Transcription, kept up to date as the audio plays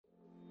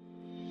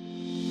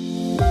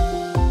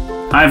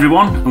Hi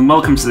everyone, and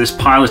welcome to this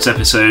pilot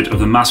episode of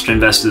the Master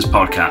Investors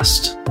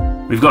podcast.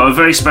 We've got a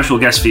very special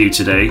guest for you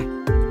today.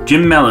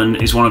 Jim Mellon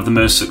is one of the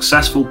most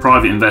successful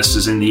private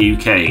investors in the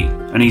UK,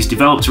 and he's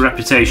developed a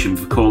reputation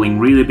for calling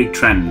really big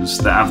trends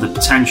that have the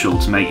potential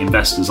to make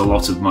investors a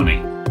lot of money.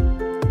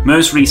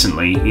 Most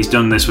recently, he's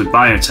done this with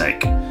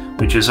biotech,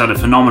 which has had a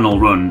phenomenal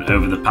run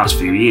over the past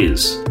few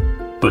years.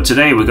 But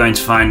today we're going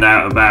to find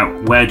out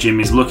about where Jim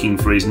is looking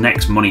for his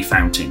next money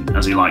fountain,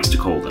 as he likes to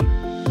call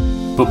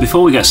them. But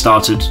before we get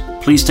started,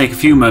 please take a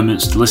few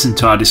moments to listen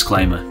to our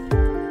disclaimer.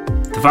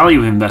 The value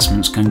of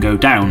investments can go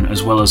down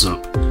as well as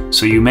up,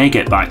 so you may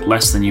get back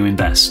less than you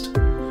invest.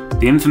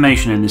 The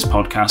information in this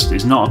podcast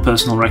is not a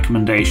personal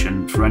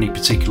recommendation for any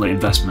particular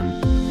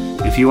investment.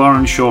 If you are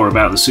unsure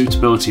about the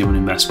suitability of an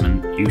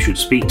investment, you should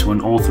speak to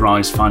an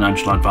authorised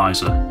financial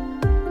advisor.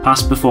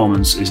 Past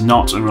performance is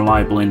not a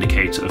reliable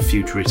indicator of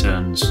future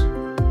returns.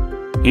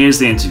 Here's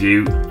the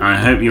interview, and I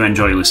hope you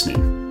enjoy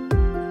listening.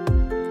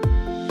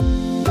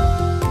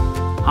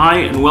 Hi,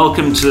 and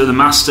welcome to the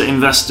Master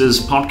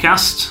Investors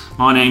podcast.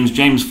 My name's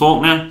James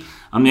Faulkner.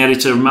 I'm the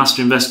editor of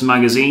Master Investor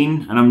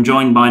magazine, and I'm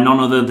joined by none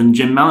other than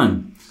Jim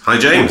Mellon. Hi,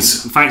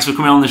 James. Thanks for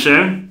coming on the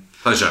show.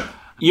 Pleasure.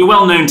 You're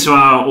well known to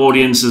our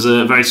audience as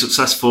a very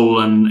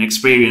successful and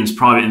experienced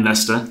private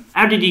investor.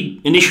 How did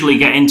you initially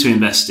get into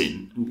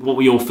investing? What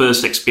were your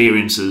first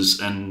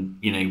experiences, and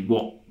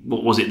what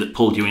was it that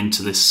pulled you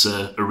into this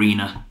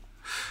arena?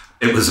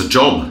 It was a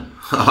job.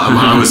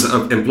 I was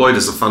employed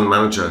as a fund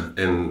manager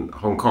in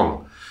Hong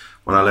Kong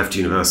when I left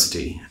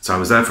university. So I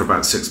was there for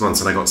about 6 months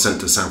and I got sent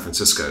to San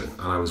Francisco.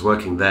 And I was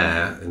working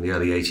there in the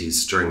early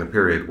 80s during the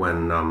period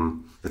when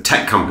the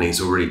tech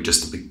companies were really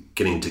just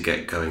beginning to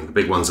get going. The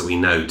big ones that we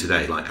know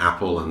today, like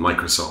Apple and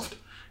Microsoft,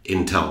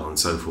 Intel and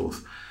so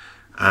forth.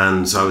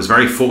 And so I was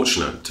very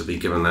fortunate to be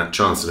given that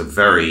chance at a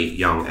very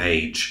young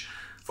age.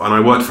 And I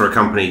worked for a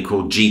company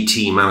called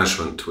GT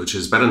Management, which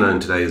is better known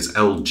today as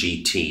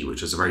LGT,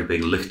 which is a very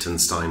big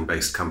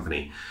Liechtenstein-based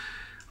company.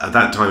 At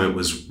that time, it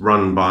was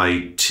run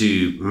by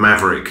two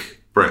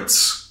maverick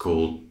Brits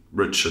called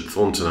Richard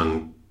Thornton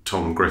and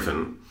Tom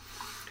Griffin.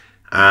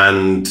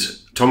 And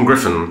Tom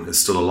Griffin is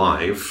still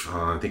alive.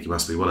 I think he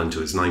must be well into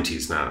his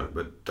 90s now,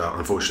 but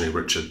unfortunately,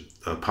 Richard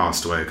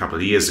passed away a couple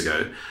of years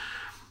ago.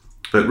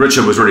 But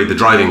Richard was really the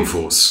driving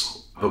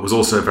force, but was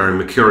also a very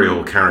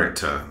mercurial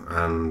character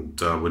and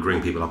would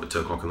ring people up at 2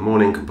 o'clock in the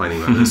morning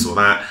complaining about this or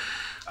that.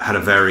 Had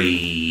a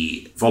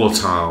very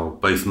volatile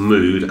both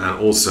mood and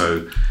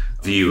also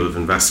view of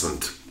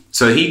investment.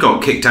 So he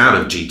got kicked out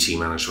of GT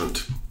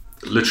Management,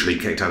 literally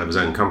kicked out of his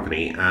own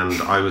company,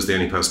 and I was the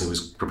only person who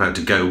was prepared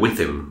to go with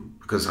him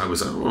because I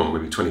was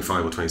maybe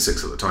 25 or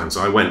 26 at the time.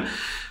 So I went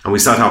and we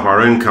set up our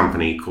own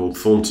company called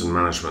Thornton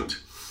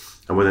Management.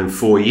 And within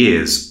 4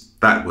 years,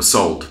 that was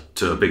sold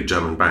to a big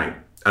German bank.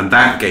 And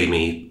that gave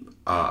me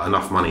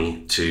enough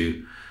money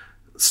to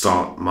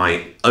start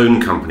my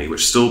own company,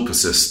 which still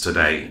persists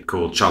today,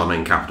 called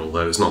Charlemagne Capital,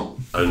 though it's not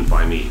owned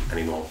by me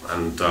anymore.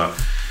 And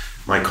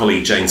my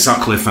colleague Jane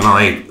Sutcliffe and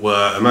I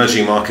were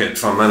emerging market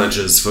fund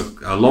managers for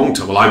a long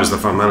time. Well, I was the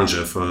fund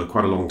manager for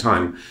quite a long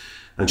time,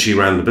 and she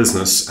ran the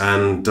business,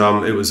 and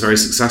it was very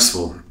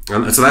successful.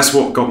 And so that's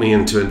what got me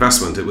into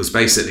investment. It was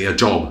basically a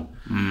job.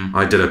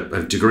 I did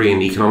a degree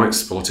in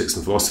economics, politics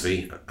and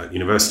philosophy at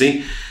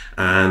university,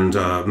 and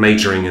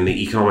majoring in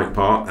the economic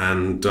part,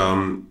 and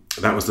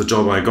that was the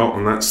job I got,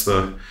 and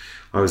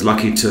I was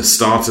lucky to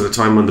start at a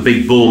time when the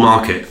big bull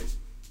market,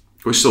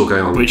 which is still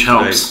going on. Which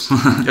helps.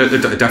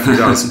 It definitely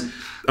does.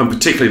 And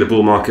particularly the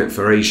bull market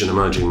for Asian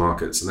emerging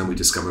markets. And then we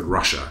discovered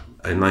Russia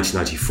in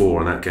 1994,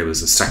 and that gave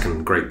us a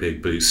second great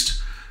big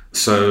boost.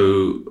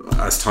 So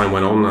as time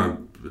went on, I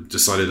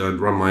decided I'd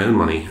run my own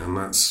money, and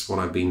that's what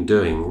I've been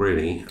doing,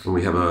 really. And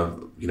we have a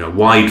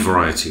wide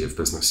variety of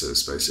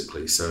businesses,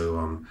 basically.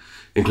 So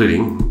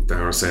including,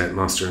 dare I say it,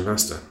 Master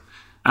Investor.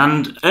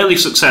 And early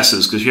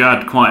successes, because you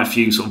had quite a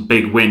few sort of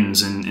big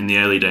wins in the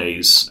early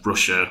days,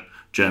 Russia,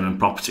 German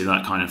property,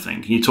 that kind of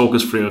thing. Can you talk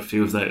us through a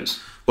few of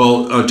those?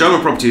 Well,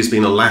 German property has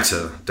been a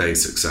latter day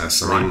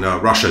success. I mean,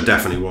 Russia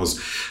definitely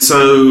was.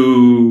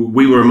 So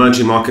we were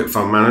emerging market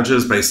fund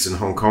managers based in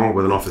Hong Kong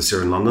with an office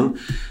here in London.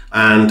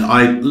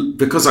 And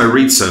because I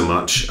read so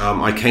much,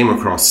 I came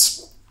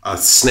across a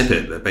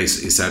snippet that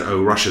basically said,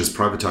 Russia's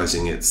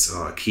privatizing its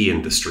key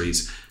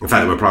industries. In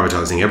fact, they were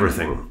privatizing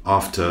everything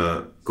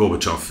after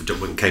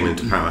Gorbachev came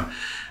into power.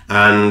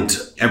 And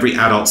every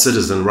adult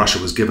citizen in Russia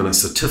was given a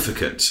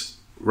certificate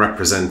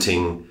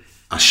representing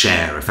a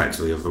share,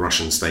 effectively, of the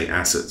Russian state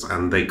assets,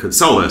 and they could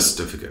sell those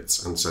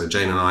certificates. And so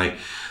Jane and I,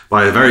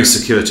 by a very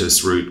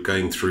circuitous route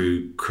going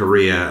through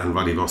Korea and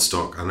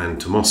Vladivostok and then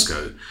to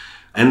Moscow,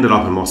 ended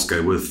up in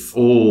Moscow with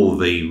all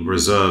the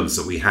reserves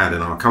that we had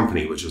in our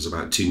company, which was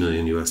about $2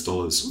 million. In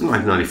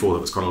 1994, that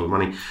was quite a lot of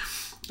money.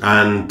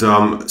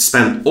 And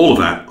spent all of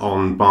that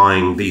on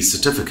buying these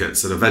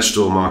certificates at a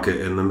vegetable market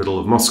in the middle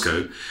of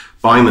Moscow,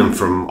 buying them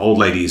from old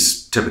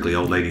ladies, typically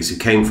old ladies who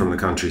came from the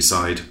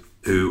countryside,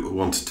 who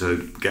wanted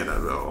to get,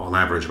 on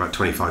average, about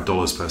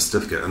 $25 per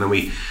certificate. And then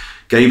we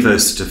gave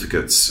those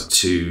certificates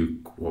to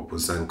what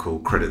was then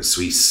called Credit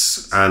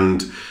Suisse,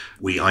 and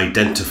we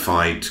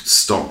identified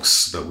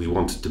stocks that we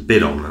wanted to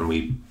bid on, and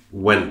we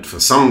went for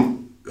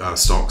some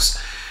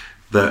stocks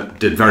that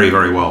did very,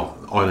 very well,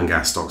 oil and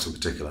gas stocks in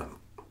particular.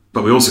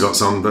 But we also got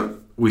some that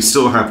we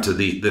still have to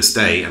this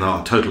day and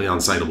are totally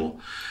unsaleable.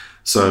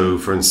 So,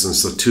 for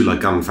instance, the Tula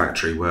gun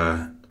factory,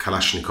 where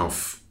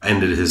Kalashnikov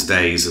ended his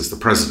days as the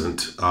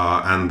president,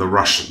 and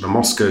the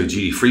Moscow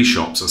duty-free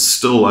shops are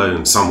still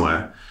owned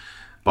somewhere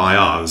by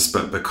us,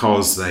 but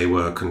because they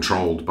were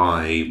controlled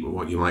by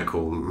what you might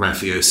call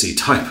mafiosi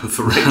type of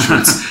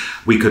arrangements,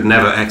 we could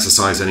never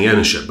exercise any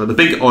ownership. But the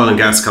big oil and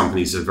gas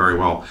companies did very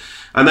well.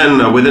 And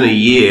then within a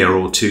year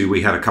or two,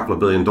 we had a couple of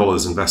 $1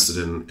 billion invested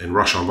in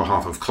Russia on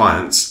behalf of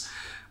clients.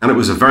 And it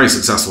was a very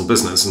successful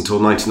business until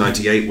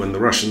 1998, when the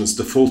Russians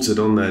defaulted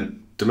on their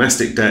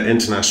domestic debt,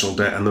 international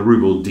debt, and the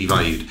ruble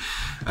devalued.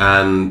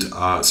 And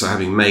so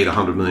having made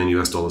 $100 million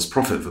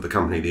profit for the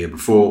company the year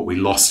before, we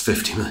lost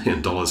 $50 million,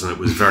 and it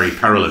was very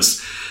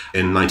perilous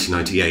in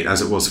 1998,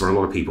 as it was for a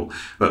lot of people.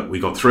 But we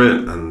got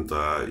through it,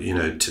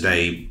 and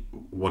today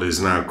what is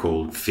now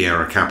called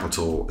Fiera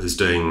Capital is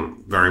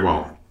doing very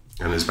well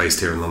and is based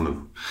here in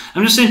London.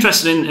 I'm just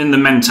interested in the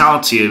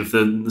mentality of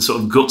the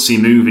sort of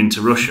gutsy move into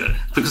Russia,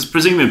 because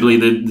presumably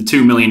the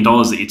 $2 million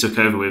that you took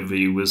over with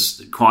you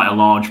was quite a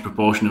large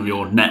proportion of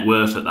your net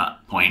worth at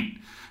that point.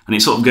 And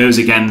it sort of goes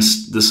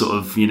against the sort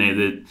of,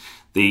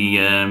 the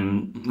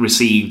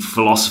received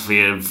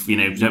philosophy of,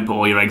 don't put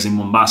all your eggs in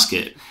one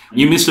basket.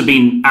 You must have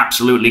been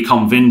absolutely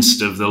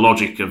convinced of the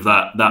logic of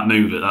that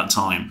move at that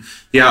time.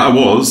 Yeah, I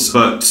was,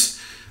 but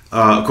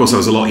of course I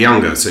was a lot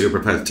younger, so you're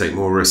prepared to take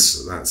more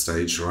risks at that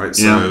stage, right?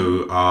 Yeah.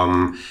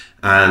 So,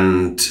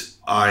 and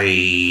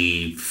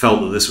I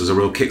felt that this was a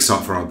real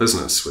kickstart for our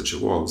business, which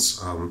it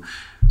was.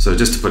 So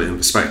just to put it in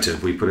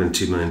perspective, we put in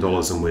 $2 million,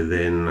 and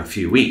within a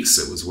few weeks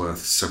it was worth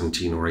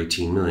 17 or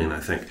 18 million, I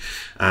think.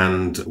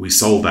 And we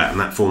sold that, and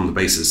that formed the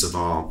basis of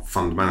our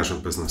fund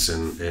management business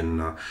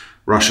in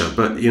Russia.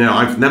 But,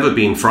 I've never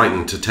been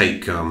frightened to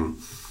take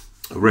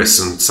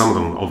risks, and some of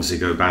them obviously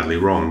go badly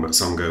wrong, but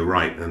some go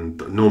right. And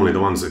normally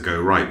the ones that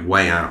go right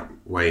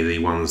outweigh the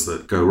ones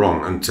that go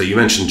wrong. And so you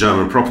mentioned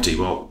German property.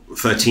 Well,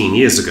 13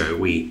 years ago,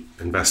 we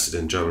invested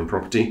in German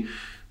property.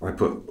 I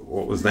put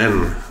what was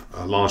then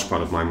a large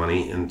part of my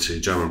money into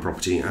German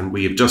property, and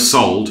we have just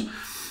sold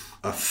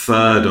a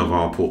third of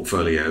our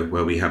portfolio,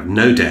 where we have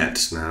no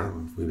debt now.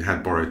 We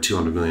had borrowed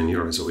 200 million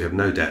euros, so we have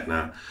no debt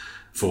now,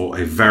 for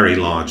a very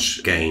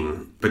large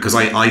gain. Because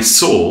I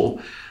saw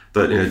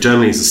that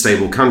Germany is a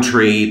stable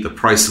country. The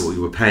price that we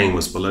were paying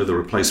was below the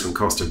replacement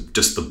cost of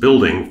just the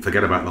building,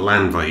 forget about the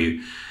land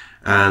value.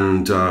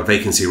 And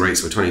vacancy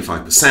rates were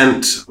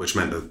 25%, which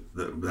meant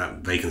that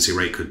vacancy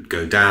rate could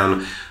go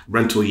down.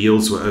 Rental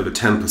yields were over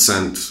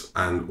 10%.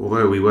 And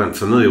although we weren't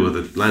familiar with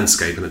the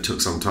landscape and it took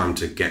some time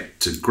to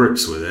get to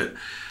grips with it,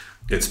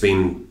 it's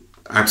been,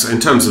 in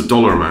terms of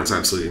dollar amounts,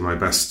 absolutely my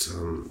best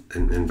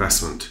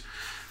investment.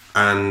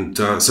 And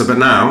but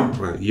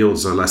now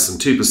yields are less than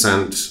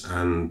 2%.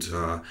 And,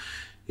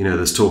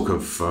 there's talk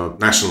of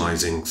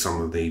nationalizing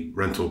some of the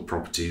rental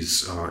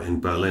properties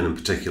in Berlin in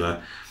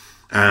particular.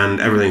 And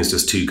everything's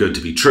just too good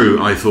to be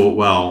true. I thought,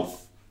 well,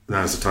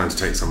 now's the time to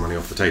take some money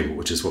off the table,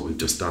 which is what we've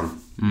just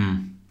done.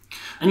 Mm.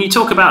 And you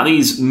talk about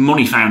these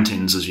money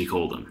fountains, as you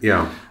call them.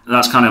 Yeah.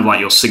 That's kind of like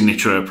your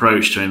signature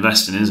approach to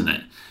investing, isn't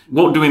it?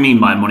 What do we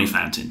mean by a money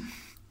fountain?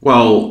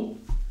 Well,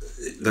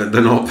 they're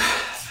not.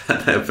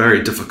 They're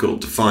very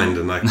difficult to find,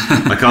 and I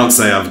can't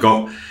say I've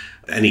got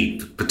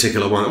any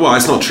particular one. Well,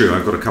 it's not true.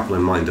 I've got a couple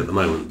in mind at the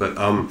moment, but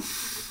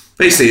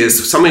basically,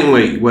 it's something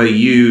where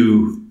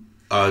you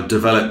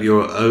develop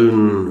your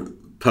own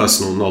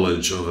personal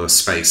knowledge of a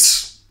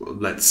space.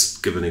 Let's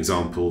give an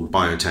example,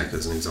 biotech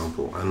as an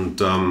example. And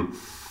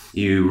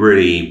you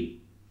really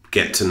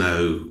get to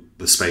know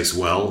the space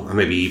well, and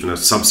maybe even a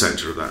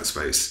subsector of that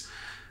space.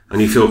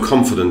 And you feel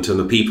confident in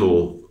the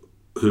people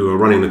who are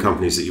running the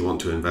companies that you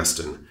want to invest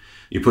in.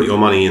 You put your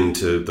money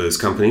into those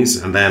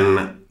companies, and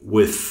then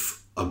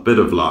with a bit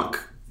of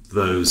luck,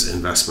 those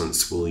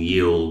investments will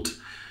yield.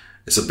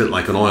 It's a bit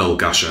like an oil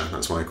gusher.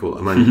 That's why I call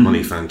it a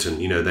money fountain.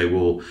 They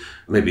will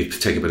maybe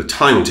take a bit of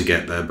time to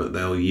get there, but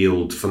they'll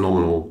yield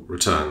phenomenal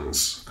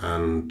returns.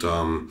 And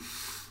a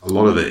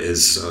lot of it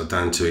is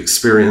down to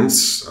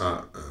experience.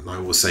 And I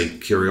will say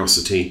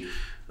curiosity.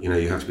 You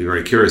have to be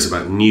very curious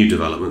about new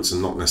developments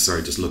and not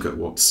necessarily just look at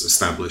what's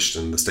established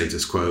and the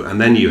status quo. And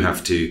then you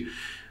have to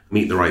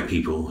meet the right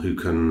people who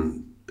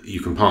you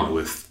can partner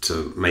with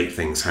to make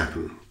things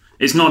happen.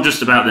 It's not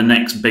just about the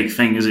next big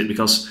thing, is it?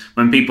 Because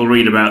when people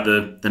read about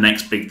the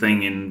next big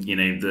thing in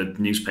the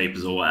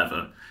newspapers or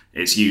whatever,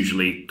 it's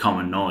usually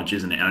common knowledge,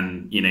 isn't it?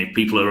 And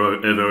people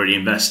have already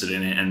invested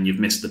in it, and you've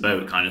missed the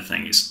boat, kind of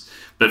thing.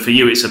 But for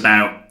you, it's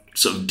about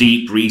sort of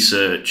deep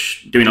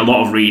research, doing a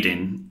lot of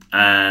reading,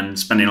 and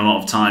spending a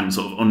lot of time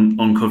sort of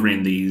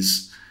uncovering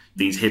these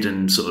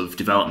hidden sort of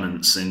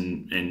developments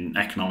in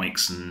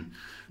economics and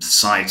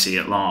society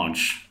at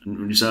large.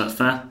 Is that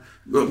fair?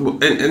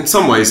 In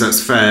some ways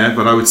that's fair,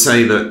 but I would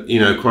say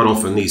that quite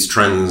often these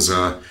trends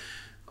are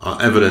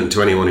are evident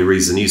to anyone who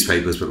reads the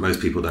newspapers, but most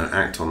people don't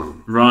act on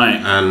them. Right.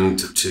 And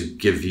to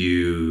give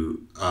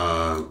you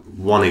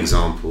one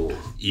example,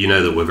 you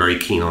know that we're very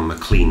keen on the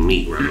clean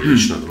meat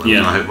revolution at the moment.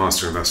 Yeah. I hope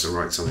Master Investor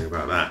writes something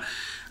about that.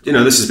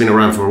 This has been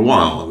around for a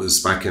while. It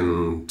was back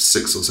in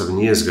 6 or 7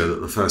 years ago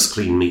that the first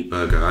clean meat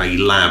burger, i.e.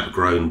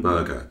 lab-grown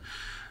burger,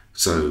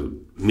 so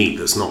meat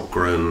that's not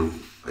grown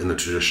in the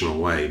traditional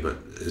way, but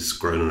is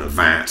grown in a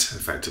vat,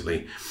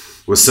 effectively,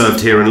 was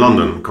served here in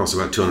London. It cost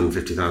about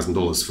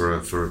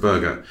 $250,000 for a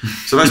burger.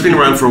 So that's been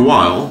around for a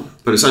while,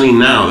 but it's only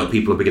now that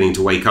people are beginning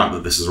to wake up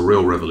that this is a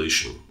real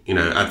revolution.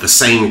 At the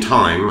same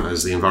time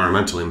as the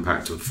environmental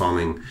impact of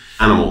farming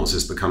animals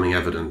is becoming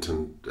evident,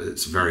 and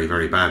it's very,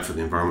 very bad for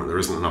the environment. There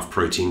isn't enough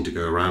protein to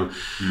go around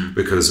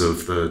because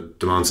of the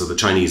demands of the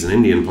Chinese and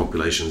Indian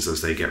populations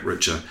as they get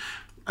richer.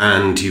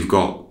 And you've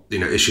got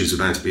issues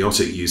with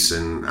antibiotic use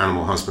in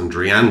animal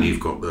husbandry, and you've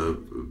got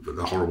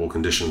the horrible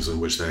conditions in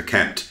which they're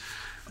kept.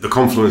 The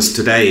confluence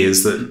today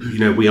is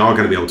that, we are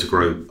going to be able to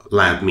grow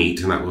lab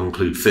meat, and that will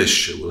include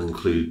fish, it will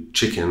include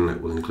chicken,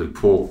 it will include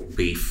pork,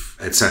 beef,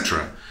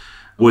 etc.,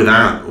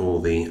 without all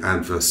the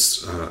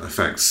adverse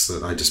effects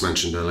that I just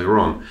mentioned earlier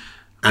on.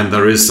 And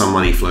there is some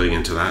money flowing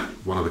into that.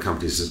 One of the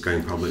companies is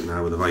going public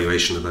now with a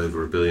valuation of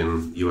over $1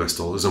 billion,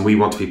 and we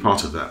want to be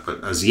part of that.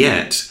 But as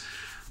yet,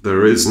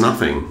 there is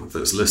nothing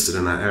that's listed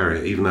in that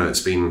area, even though it's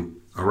been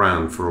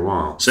around for a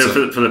while.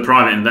 So for the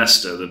private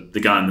investor, the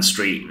guy in the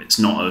street, it's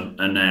not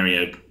an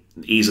area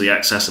easily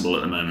accessible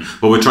at the moment.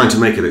 Well, we're trying to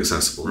make it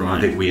accessible. Right.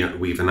 I think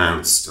we've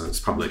announced, it's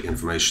public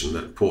information,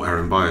 that Port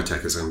Erin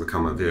Biotech is going to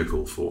become a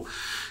vehicle for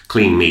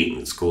clean meat.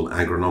 It's called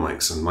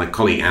Agronomics, and my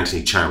colleague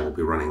Anthony Chow will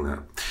be running that.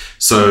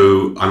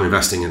 So I'm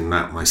investing in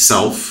that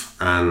myself,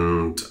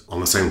 and on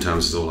the same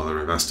terms as all other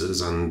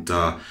investors, and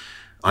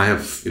I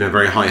have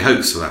very high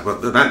hopes for that.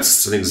 But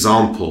that's an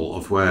example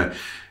of where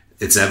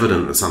it's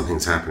evident that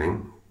something's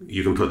happening.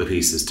 You can put the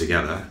pieces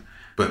together,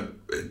 but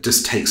it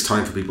just takes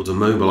time for people to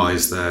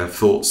mobilize their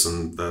thoughts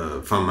and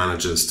the fund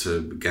managers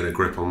to get a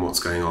grip on what's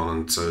going on.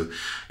 And so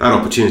that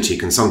opportunity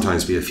can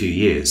sometimes be a few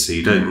years. So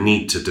you don't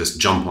need to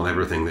just jump on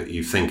everything that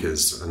you think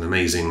is an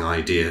amazing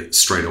idea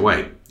straight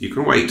away. You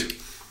can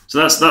wait. So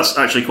that's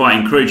actually quite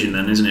encouraging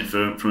then, isn't it,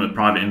 from a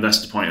private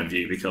investor point of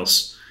view?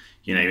 Because,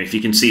 if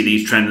you can see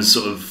these trends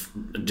sort of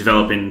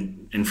developing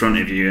in front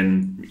of you,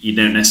 and you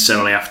don't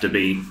necessarily have to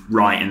be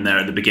right in there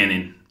at the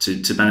beginning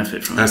to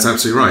benefit from it. That's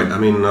absolutely right. I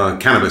mean,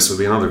 cannabis would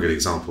be another good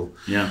example.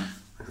 Yeah.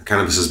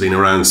 Cannabis has been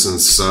around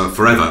since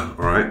forever,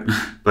 all right?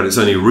 But it's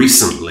only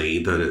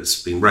recently that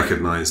it's been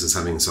recognized as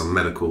having some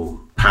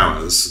medical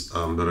powers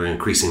that are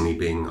increasingly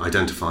being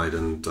identified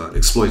and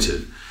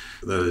exploited.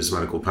 Those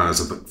medical powers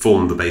have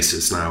formed the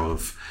basis now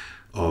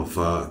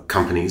of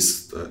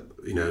companies that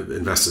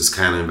investors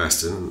can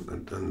invest in.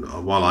 And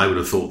while I would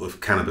have thought the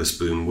cannabis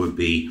boom would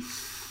be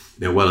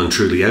well and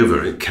truly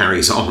over, it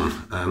carries on.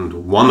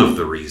 And one of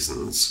the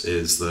reasons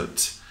is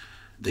that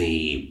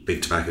the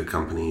big tobacco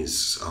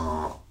companies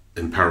are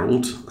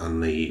imperiled,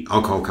 and the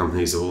alcohol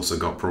companies have also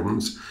got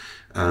problems,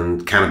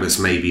 and cannabis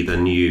may be the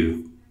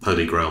new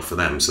holy grail for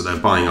them. So they're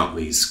buying up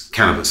these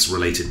cannabis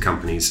related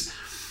companies,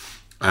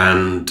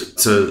 and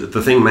so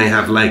the thing may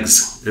have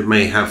legs. It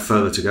may have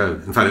further to go.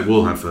 In fact, it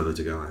will have further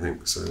to go, I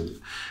think. So,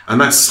 and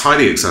that's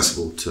highly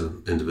accessible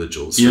to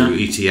individuals through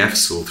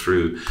ETFs or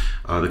through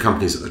the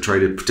companies that are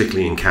traded,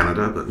 particularly in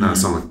Canada, but now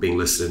some are being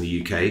listed in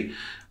the UK.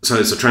 So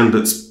it's a trend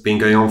that's been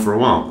going on for a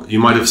while. You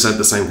might have said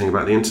the same thing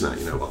about the internet.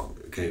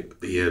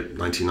 The year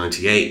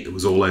 1998, it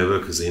was all over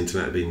because the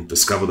internet had been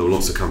discovered. There were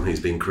lots of companies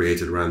being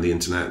created around the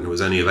internet, and it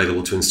was only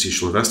available to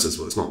institutional investors.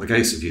 Well, it's not the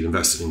case. If you'd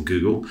invested in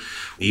Google,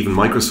 even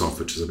Microsoft,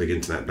 which is a big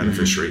internet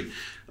beneficiary,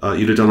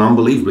 you'd have done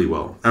unbelievably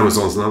well.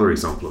 Amazon's another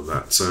example of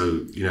that.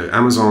 So,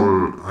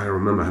 Amazon, I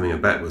remember having a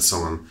bet with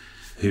someone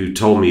who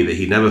told me that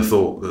he never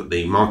thought that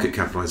the market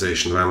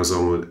capitalization of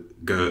Amazon would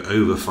go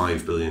over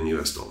 $5 billion.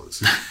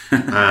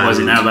 Why is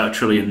it now about $1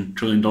 trillion?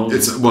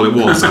 Well, it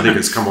was. I think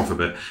it's come off a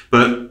bit.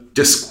 But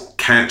just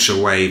catch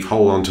a wave,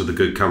 hold on to the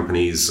good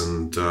companies,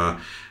 and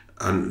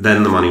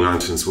then the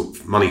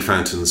money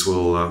fountains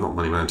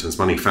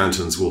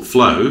will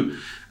flow.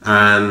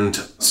 And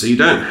so you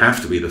don't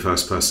have to be the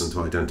first person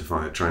to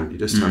identify a trend. You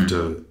just have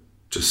to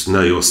just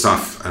know your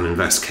stuff and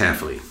invest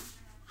carefully.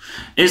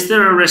 Is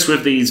there a risk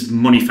with these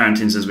money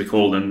fountains, as we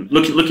call them?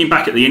 Looking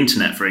back at the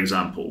internet, for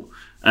example,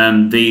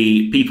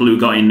 the people who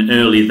got in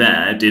early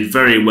there did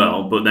very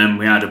well, but then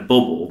we had a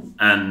bubble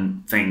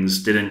and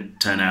things didn't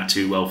turn out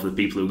too well for the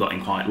people who got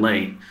in quite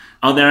late.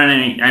 Are there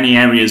any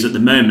areas at the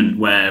moment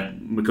where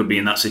we could be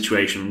in that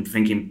situation? I'm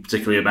thinking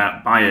particularly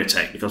about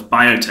biotech, because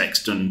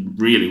biotech's done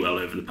really well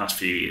over the past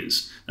few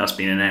years. That's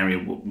been an area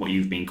what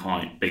you've been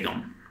quite big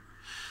on.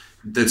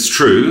 It's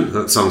true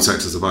that some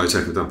sectors of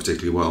biotech have done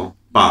particularly well,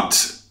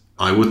 but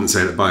I wouldn't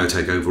say that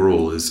biotech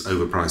overall is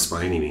overpriced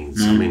by any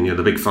means. I mean,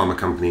 the big pharma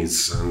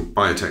companies and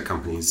biotech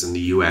companies in the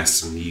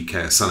US and the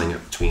UK are selling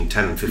at between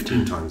 10 and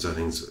 15 times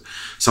earnings.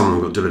 Some of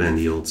them got dividend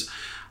yields,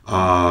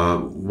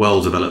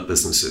 well-developed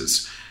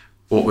businesses.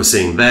 What we're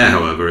seeing there,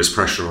 however, is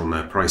pressure on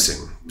their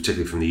pricing,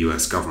 particularly from the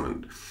US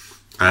government.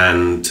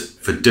 And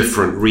for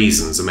different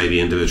reasons, there may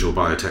be individual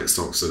biotech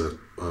stocks that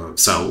are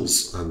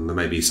sells, and there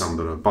may be some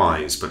that are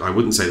buys. But I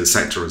wouldn't say the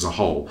sector as a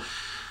whole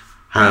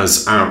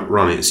has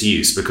outrun its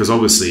use, because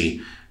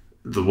obviously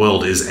the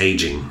world is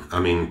aging. I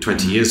mean,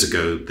 20 years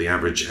ago, the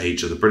average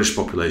age of the British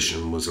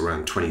population was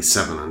around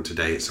 27, and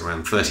today it's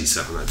around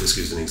 37. That just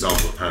gives an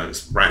example of how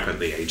it's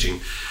rapidly aging.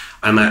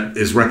 And that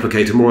is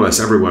replicated more or less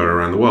everywhere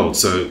around the world.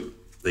 So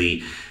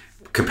the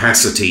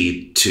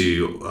capacity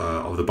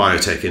of the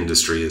biotech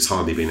industry has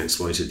hardly been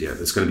exploited yet.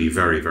 It's going to be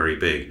very, very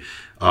big.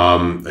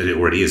 It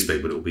already is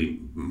big, but it will be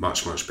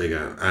much, much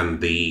bigger.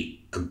 And the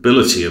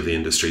ability of the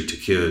industry to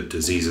cure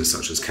diseases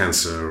such as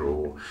cancer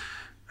or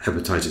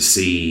hepatitis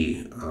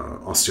C,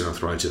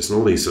 osteoarthritis, and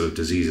all these sort of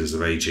diseases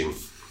of aging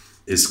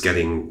is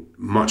getting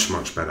much,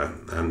 much better.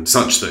 And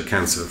such that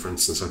cancer, for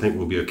instance, I think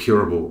will be a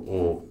curable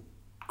or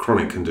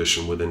chronic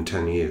condition within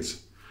 10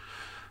 years.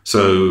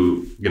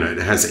 So, it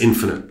has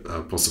infinite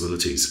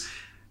possibilities.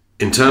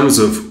 In terms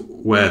of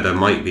where there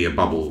might be a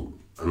bubble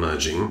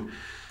emerging,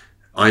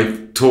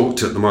 I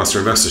talked at the Master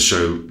Investor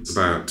Show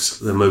about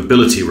the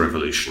mobility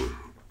revolution.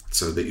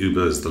 So the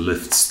Ubers, the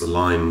Lyfts, the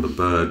Lime, the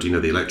Bird,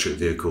 the electric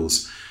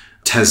vehicles.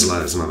 Tesla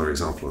is another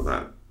example of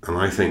that. And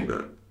I think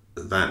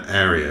that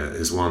area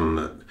is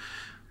one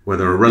where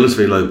there are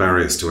relatively low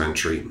barriers to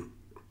entry,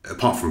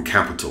 apart from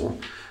capital,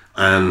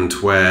 and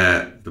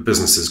where the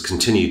businesses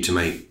continue to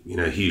make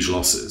huge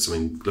losses. I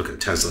mean, look at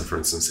Tesla, for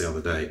instance, the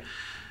other day.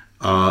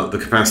 The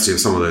capacity of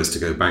some of those to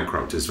go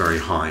bankrupt is very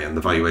high, and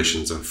the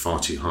valuations are far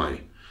too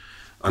high.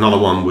 Another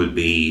one would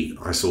be,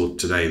 I saw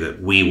today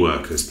that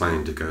WeWork is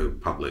planning to go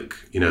public.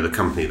 The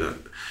company that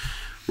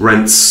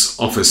rents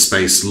office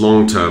space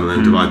long term and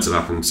then divides it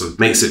up and sort of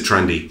makes it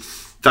trendy.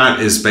 That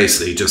is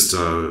basically just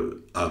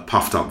a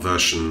puffed up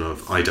version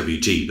of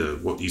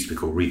IWG, what used to be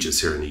called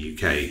Regis here in the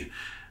UK.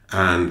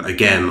 And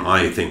again,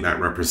 I think that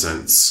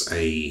represents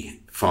a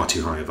far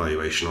too high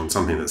evaluation on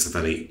something that's a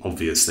very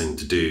obvious thing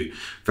to do,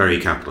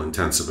 very capital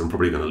intensive, and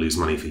probably going to lose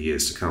money for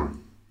years to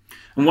come.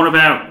 And what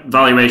about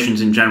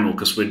valuations in general?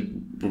 Because we're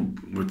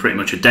pretty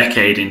much a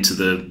decade into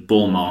the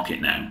bull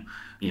market now.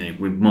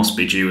 We must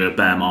be due a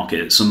bear market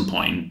at some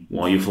point.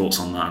 What are your thoughts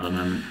on that at the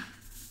moment?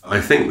 I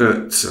think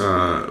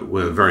that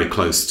we're very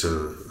close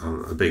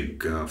to a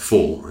big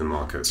fall in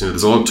markets.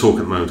 There's a lot of talk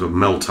at the moment of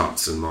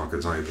melt-ups in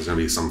markets. Like there's going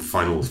to be some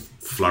final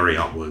flurry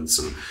upwards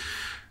and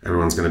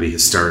everyone's going to be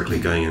hysterically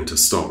going into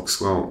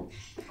stocks. Well,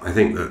 I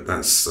think that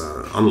that's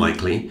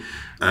unlikely,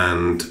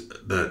 and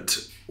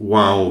that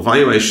while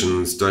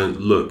valuations don't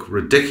look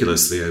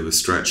ridiculously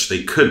overstretched,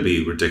 they could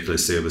be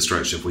ridiculously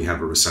overstretched if we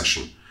have a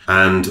recession.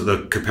 And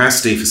the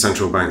capacity for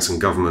central banks and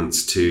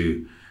governments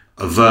to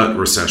avert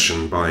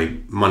recession by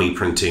money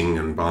printing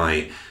and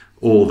by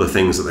all the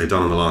things that they've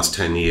done in the last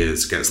 10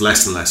 years gets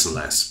less and less and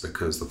less,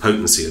 because the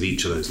potency of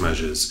each of those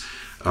measures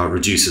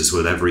reduces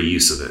with every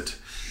use of it.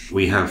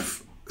 We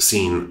have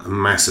seen a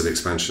massive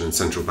expansion in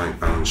central bank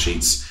balance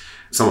sheets.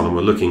 Some of them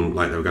were looking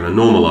like they were going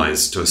to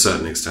normalize to a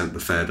certain extent, the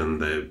Fed and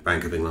the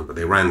Bank of England, but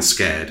they ran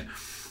scared.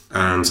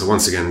 And so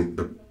once again,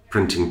 the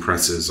printing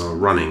presses are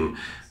running.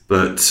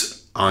 But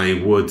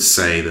I would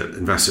say that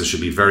investors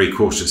should be very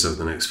cautious over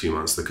the next few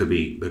months. There could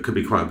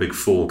be quite a big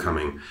fall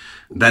coming.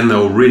 Then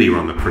they'll really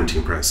run the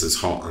printing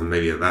presses hot, and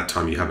maybe at that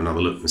time you have another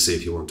look and see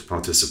if you want to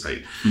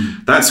participate.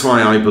 That's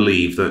why I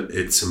believe that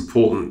it's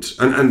important,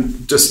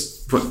 and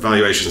just put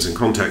valuations in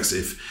context,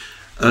 if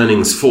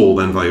earnings fall,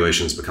 then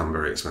valuations become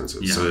very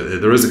expensive. Yeah. So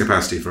there is a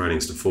capacity for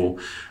earnings to fall.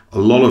 A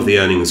lot of the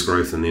earnings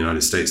growth in the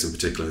United States in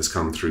particular has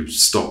come through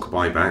stock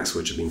buybacks,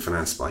 which have been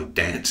financed by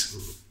debt.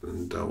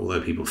 And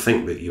although people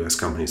think that US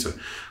companies are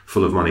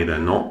full of money, they're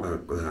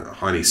not. They're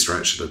highly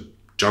stretched. The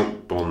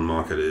junk bond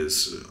market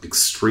is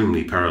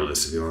extremely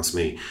perilous, if you ask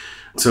me.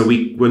 So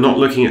we're not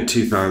looking at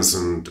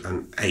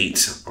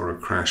 2008 or a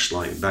crash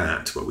like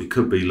that, but we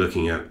could be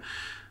looking at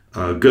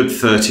a good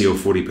 30 or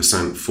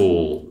 40%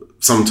 fall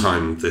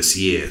sometime this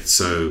year.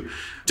 So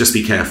just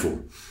be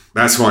careful.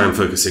 That's why I'm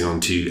focusing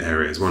on two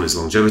areas. One is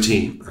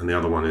longevity, and the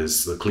other one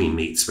is the clean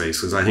meat space,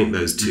 because I think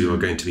those two are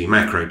going to be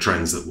macro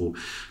trends that will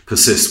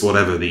persist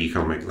whatever the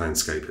economic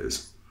landscape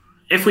is.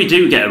 If we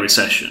do get a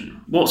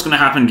recession, what's going to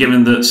happen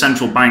given that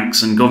central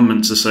banks and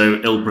governments are so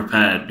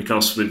ill-prepared?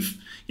 Because we've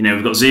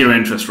got zero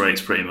interest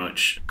rates pretty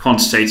much,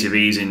 quantitative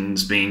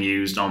easing's being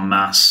used en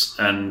masse,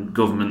 and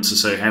governments are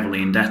so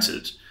heavily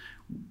indebted.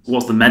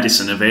 What's the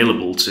medicine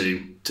available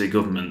to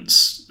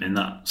governments in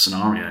that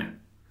scenario?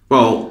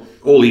 Well,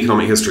 all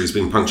economic history has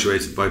been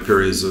punctuated by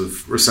periods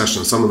of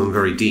recession, some of them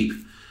very deep.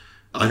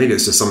 I think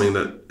it's just something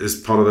that is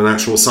part of the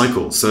natural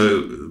cycle.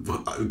 So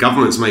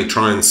governments may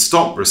try and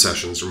stop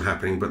recessions from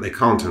happening, but they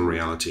can't in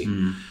reality.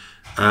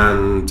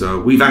 And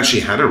we've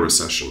actually had a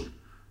recession,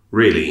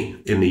 really,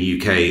 in the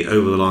UK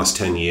over the last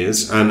 10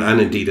 years,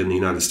 and indeed in the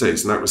United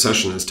States. And that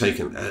recession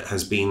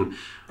has been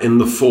in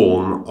the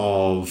form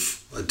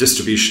of a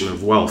distribution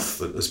of wealth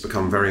that has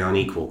become very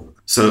unequal.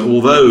 So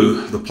although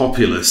the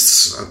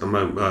populists at the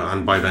moment,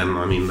 and by them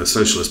I mean the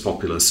socialist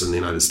populists in the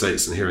United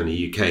States and here in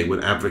the UK,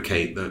 would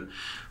advocate that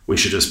we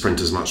should just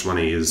print as much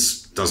money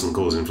as doesn't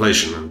cause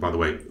inflation. And by the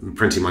way,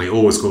 printing money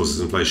always causes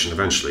inflation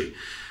eventually.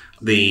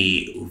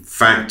 The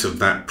fact of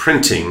that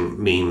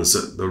printing means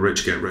that the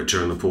rich get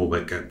richer and the poor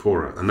get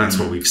poorer. And that's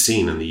what we've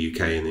seen in the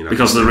UK and the United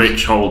Because States. the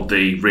rich hold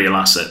the real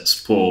assets,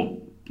 poor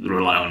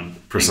rely on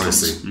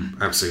Precisely.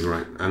 Absolutely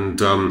right. And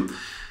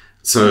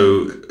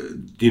so,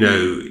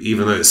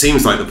 even though it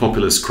seems like the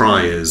populist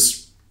cry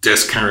is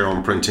just carry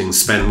on printing,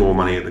 spend more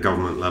money at the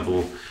government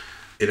level,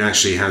 it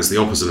actually has the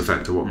opposite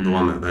effect of the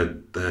one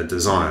that they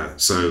desire.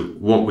 So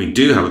what we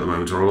do have at the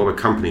moment are a lot of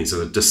companies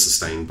that are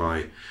dissustained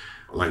by,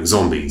 like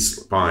zombies,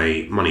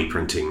 by money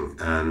printing.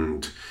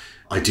 And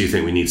I do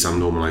think we need some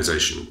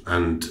normalization.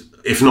 And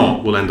if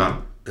not, we'll end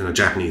up in a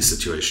Japanese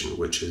situation,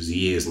 which is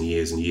years and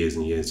years and years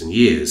and years and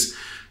years,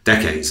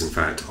 decades, in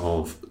fact,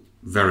 of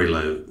very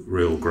low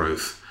real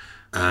growth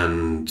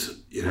and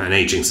an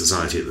aging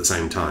society at the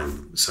same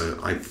time. So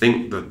I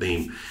think that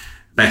the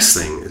best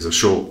thing is a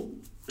short,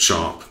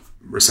 sharp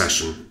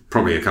recession,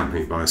 probably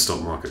accompanied by a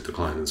stock market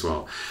decline as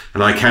well.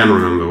 And I can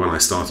remember when I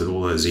started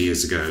all those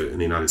years ago in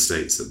the United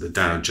States that the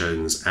Dow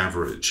Jones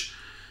average,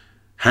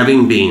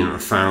 having been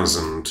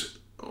 1,000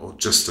 or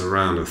just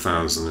around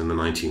 1,000 in the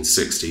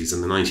 1960s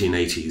and the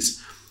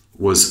 1980s,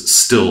 was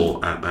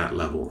still at that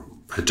level,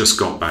 had just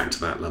got back to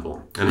that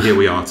level. And here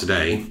we are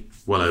today,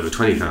 well over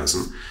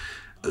 20,000.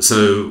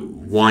 So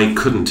why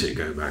couldn't it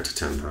go back to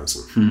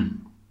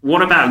 10,000?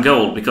 What about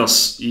gold?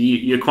 Because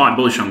you're quite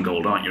bullish on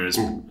gold, aren't you,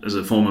 as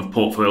a form of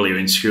portfolio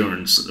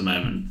insurance at the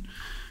moment?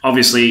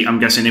 Obviously, I'm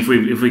guessing if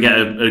we get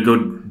a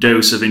good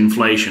dose of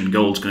inflation,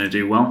 gold's going to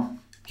do well.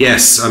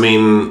 Yes, I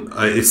mean,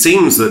 it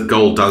seems that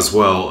gold does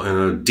well in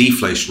a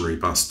deflationary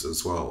bust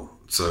as well.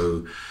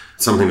 So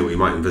something that we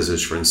might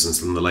envisage, for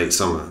instance, in the late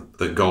summer,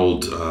 that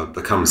gold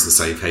becomes the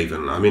safe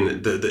haven. I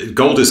mean, the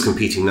gold is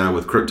competing now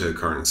with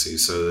cryptocurrency,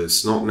 so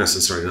it's not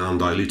necessarily an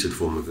undiluted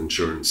form of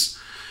insurance.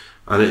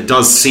 And it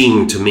does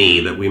seem to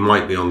me that we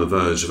might be on the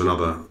verge of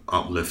another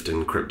uplift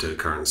in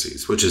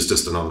cryptocurrencies, which is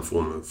just another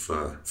form of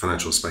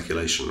financial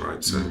speculation,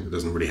 right? So it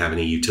doesn't really have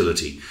any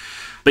utility.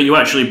 But you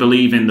actually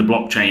believe in the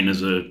blockchain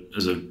as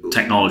a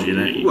technology,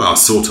 don't you? Well,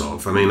 sort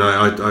of. I mean,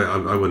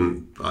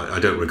 I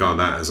don't regard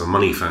that as a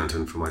money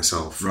fountain for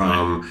myself.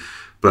 Right.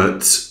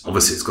 But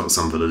obviously it's got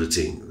some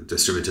validity,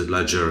 distributed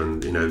ledger,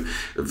 and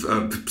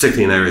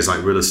particularly in areas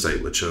like real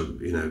estate, which are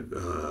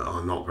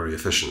are not very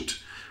efficient.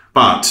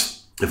 But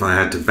if I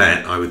had to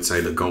bet, I would say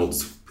that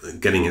gold's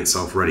getting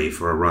itself ready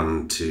for a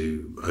run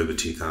to over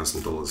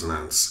 $2,000 an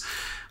ounce.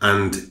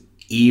 And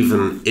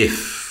even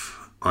if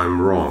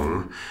I'm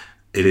wrong,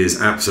 it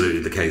is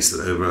absolutely the case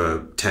that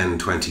over 10,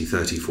 20,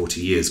 30,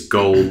 40 years,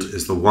 gold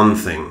is the one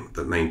thing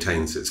that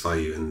maintains its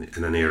value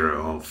in an era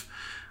of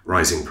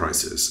rising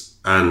prices.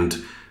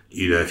 And,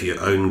 if you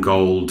own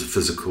gold,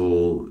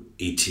 physical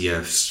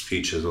ETFs,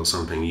 futures or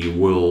something, you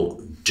will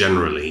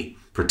generally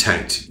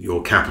protect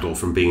your capital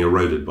from being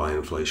eroded by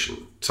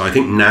inflation. So I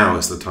think now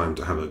is the time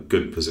to have a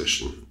good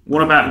position.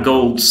 What about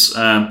gold's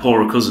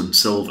poorer cousin,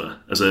 silver,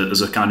 as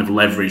a kind of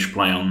leverage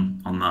play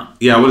on that?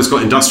 Yeah, well, it's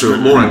got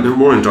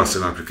more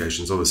industrial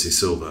applications, obviously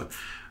silver.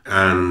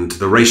 And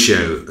the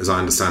ratio, as I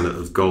understand it,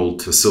 of gold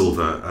to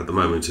silver at the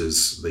moment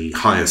is the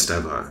highest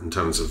ever in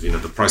terms of,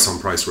 the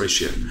price-on-price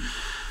ratio.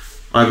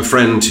 I have a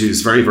friend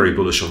who's very, very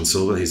bullish on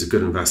silver. He's a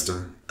good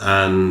investor.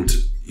 And,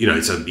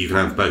 so you can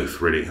have both,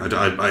 really.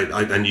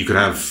 And you could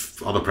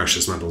have other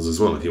precious metals as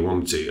well if you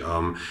wanted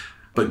to.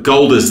 But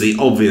gold is the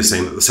obvious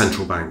thing that the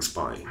central banks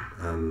buy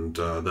and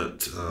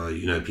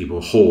that people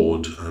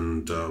hoard.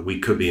 And we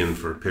could be in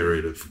for a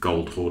period of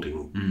gold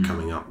hoarding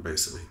coming up,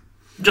 basically.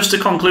 Just to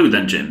conclude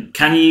then, Jim,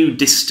 can you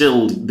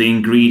distill the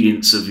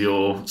ingredients of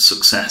your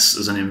success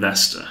as an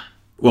investor?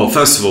 Well,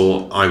 first of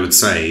all, I would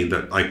say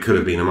that I could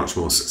have been a much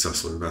more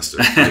successful investor.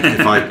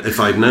 If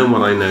I'd known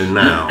what I know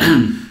now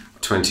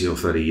 20 or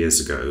 30 years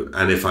ago,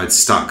 and if I'd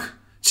stuck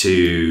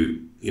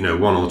to,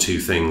 one or two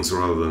things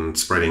rather than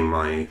spreading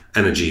my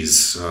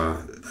energies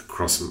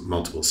across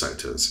multiple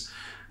sectors,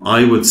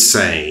 I would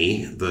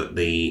say that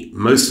the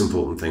most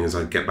important thing is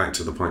I'd get back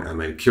to the point I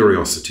made,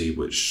 curiosity,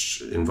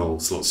 which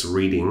involves lots of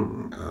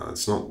reading.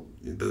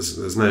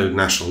 There's no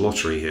national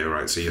lottery here,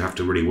 right? So you have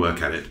to really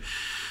work at it.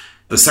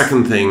 The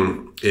second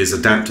thing is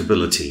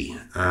adaptability.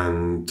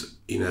 And,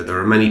 there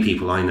are many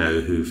people I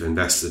know who've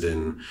invested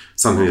in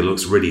something that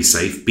looks really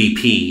safe.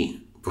 BP,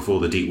 before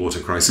the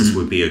Deepwater crisis,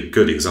 would be a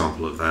good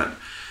example of that,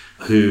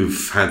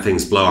 who've had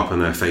things blow up in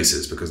their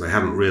faces because they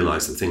haven't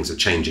realized that things are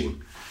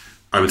changing.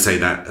 I would say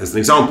that as an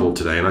example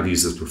today, and I've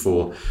used this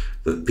before,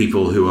 that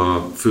people who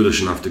are foolish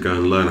enough to go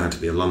and learn how to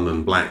be a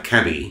London black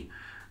cabbie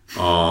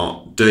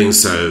are doing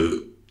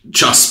so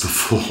just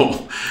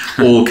before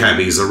all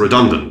cabbies are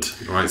redundant,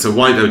 right? So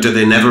why do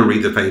they never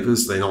read the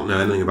papers? They not know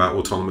anything about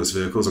autonomous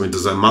vehicles? I mean,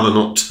 does their mother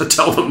not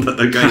tell them that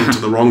they're going into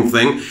the wrong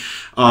thing?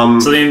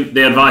 So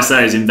the advice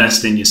there is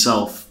invest in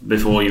yourself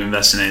before you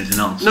invest in anything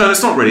else. No,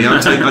 that's not really.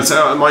 I'd say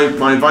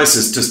my advice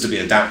is just to be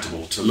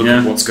adaptable, to look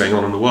at what's going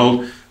on in the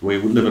world. We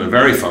live in a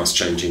very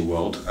fast-changing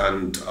world,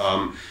 and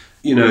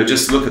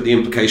just look at the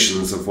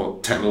implications of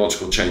what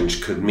technological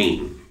change could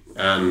mean.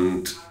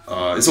 And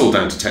it's all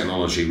down to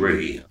technology,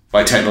 really.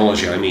 By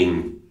technology, I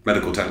mean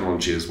medical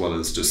technology as well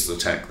as just the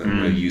tech that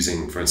we're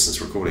using, for instance,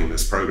 recording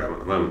this program at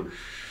the moment.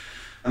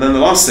 And then the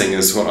last thing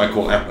is what I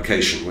call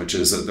application, which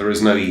is that there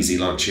is no easy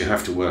lunch. You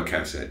have to work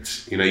at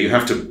it. You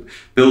have to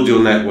build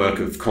your network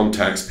of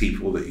contacts,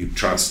 people that you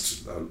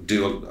trust.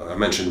 I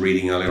mentioned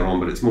reading earlier on,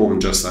 but it's more than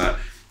just that.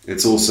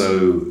 It's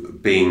also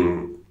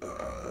being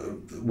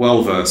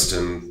well-versed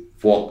in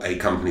what a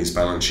company's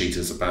balance sheet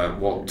is about,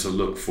 what to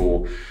look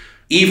for.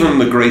 Even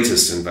the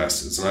greatest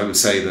investors, and I would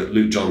say that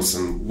Luke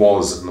Johnson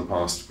was in the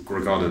past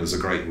regarded as a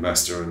great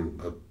investor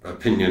and an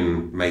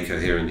opinion maker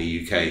here in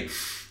the UK,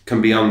 can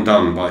be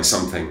undone by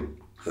something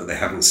that they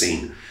haven't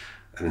seen.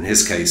 And in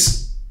his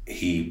case,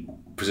 he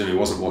presumably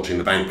wasn't watching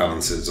the bank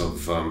balances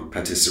of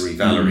Patisserie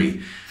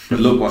Valerie,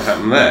 but look what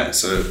happened there.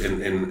 So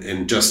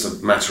in just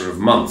a matter of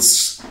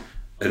months,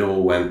 it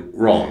all went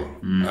wrong.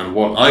 And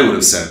what I would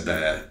have said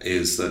there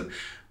is that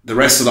the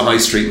rest of the high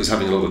street was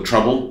having a lot of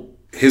trouble.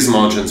 His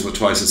margins were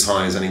twice as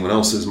high as anyone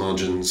else's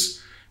margins.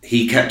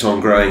 He kept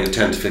on growing at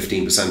 10 to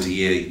 15% a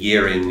year,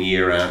 year in,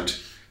 year out.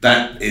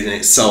 That in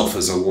itself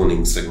is a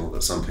warning signal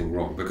that something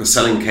wrong, because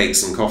selling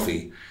cakes and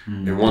coffee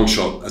in one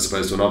shop as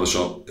opposed to another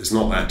shop is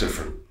not that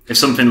different. If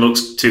something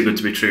looks too good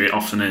to be true, it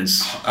often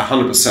is.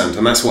 100%.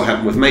 And that's what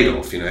happened with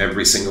Madoff.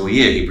 Every single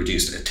year he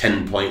produced a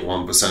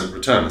 10.1%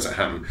 return as it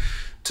happened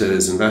to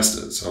his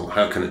investors. So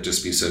how can it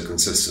just be so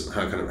consistent?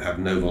 How can it have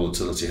no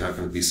volatility? How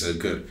can it be so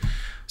good?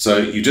 So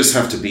you just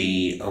have to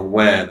be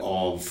aware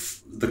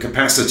of the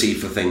capacity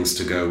for things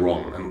to go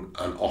wrong,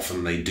 and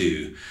often they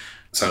do.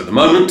 So at the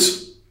moment,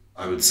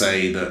 I would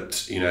say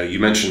that, you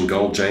mentioned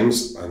gold,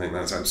 James. I think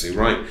that's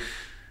absolutely right.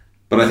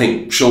 But I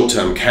think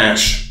short-term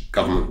cash,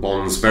 government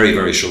bonds, very,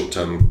 very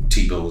short-term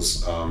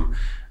T-bills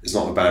is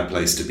not a bad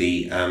place to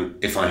be.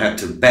 And if I had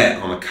to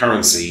bet on a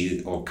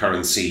currency or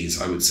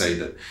currencies, I would say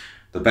that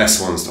the best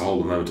ones to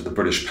hold at the moment are the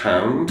British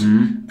pound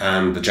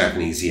and the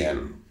Japanese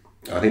yen.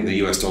 I think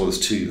the US dollar is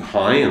too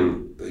high,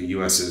 and the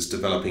US is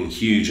developing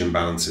huge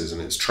imbalances in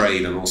its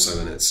trade and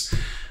also in its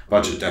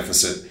budget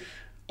deficit.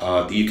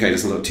 The UK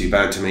doesn't look too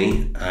bad to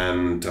me,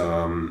 and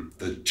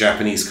the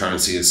Japanese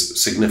currency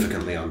is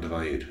significantly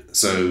undervalued.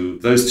 So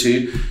those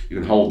two, you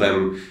can hold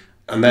them,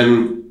 and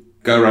then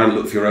go around and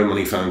look for your own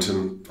money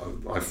fountain.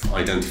 I've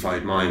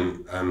identified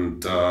mine,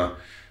 and I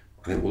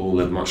think we'll all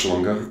live much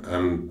longer,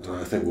 and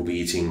I think we'll be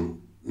eating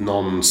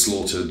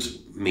non-slaughtered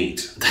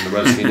meat in the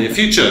relatively near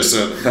future.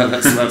 So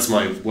that's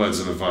my words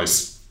of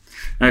advice.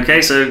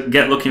 Okay, so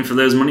get looking for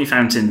those money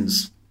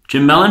fountains.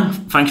 Jim Mellon,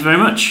 thank you very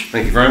much.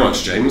 Thank you very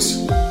much,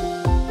 James.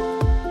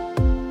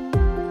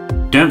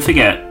 Don't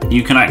forget,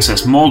 you can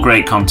access more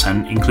great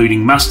content,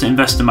 including Master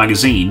Investor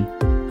magazine,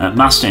 at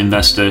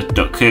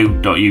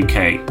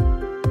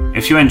masterinvestor.co.uk.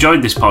 If you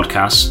enjoyed this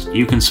podcast,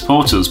 you can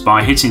support us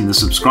by hitting the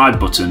subscribe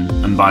button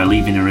and by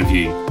leaving a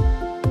review.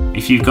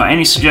 If you've got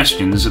any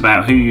suggestions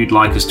about who you'd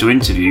like us to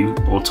interview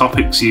or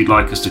topics you'd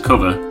like us to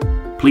cover,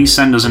 please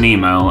send us an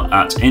email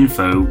at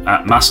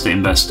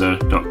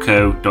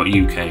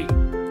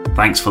info@masterinvestor.co.uk.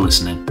 Thanks for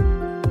listening.